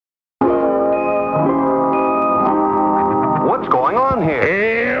on here?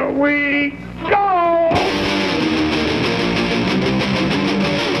 Here we go!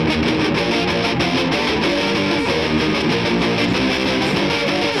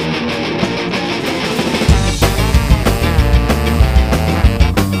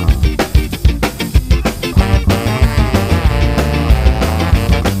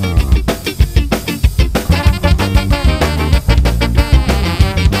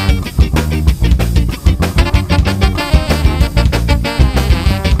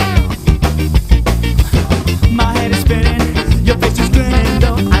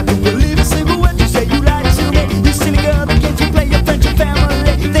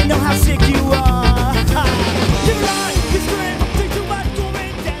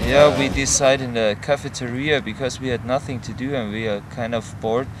 Yeah, we decided in the cafeteria because we had nothing to do and we are kind of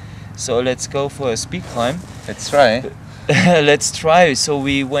bored. So let's go for a speed climb. Let's try. Let's try. So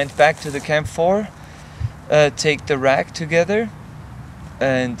we went back to the camp 4, take the rack together,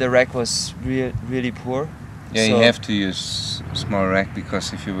 and the rack was really poor. Yeah, so you have to use small rack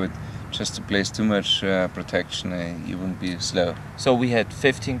because if you would just place too much protection, you wouldn't be slow. So we had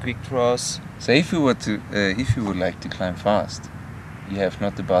 15 quick draws. So if you would like to climb fast, you have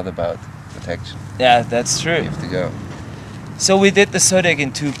not to bother about protection. Yeah, that's true. You have to go. So we did the Zodiac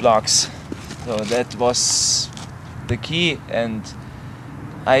in 2 blocks. So that was the key, and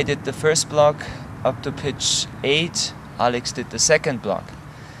I did the first block up to pitch 8. Alex did the second block.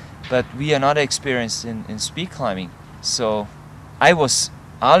 But we are not experienced in speed climbing. So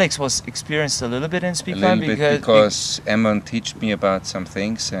Alex was experienced a little bit in speed climbing because Emmon taught me about some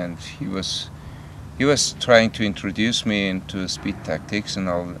things, and he was trying to introduce me into speed tactics and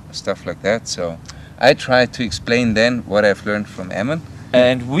all stuff like that. So I tried to explain then what I've learned from Emmon.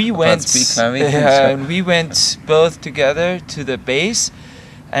 And we went speed climbing. And we went both together to the base,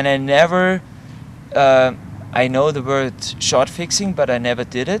 and I never I know the word shot fixing, but I never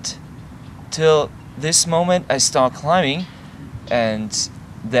did it till this moment. I start climbing, and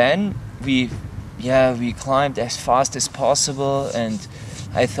then we climbed as fast as possible, and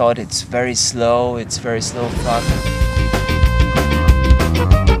I thought it's very slow clock.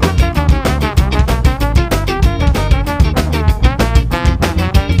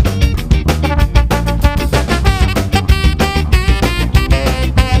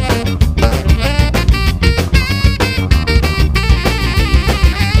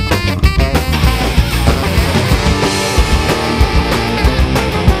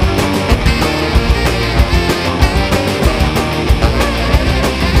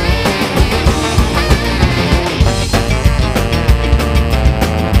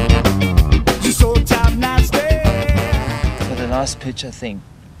 Last pitch, I think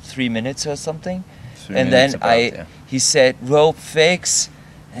 3 minutes or something, and then he said rope fix,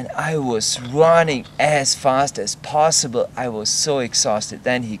 and I was running as fast as possible. I was so exhausted.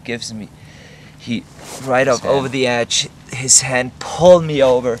 Then he gives me, right up over the edge, his hand pulled me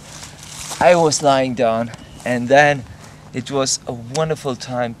over. I was lying down, and then it was a wonderful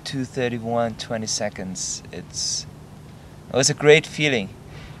time, 2:31, 20 seconds. It was a great feeling.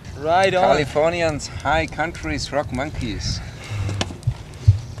 Right on. Californians, high countries, rock monkeys.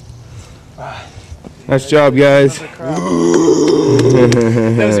 Nice job, guys. That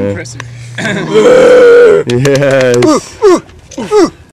was impressive. Yes.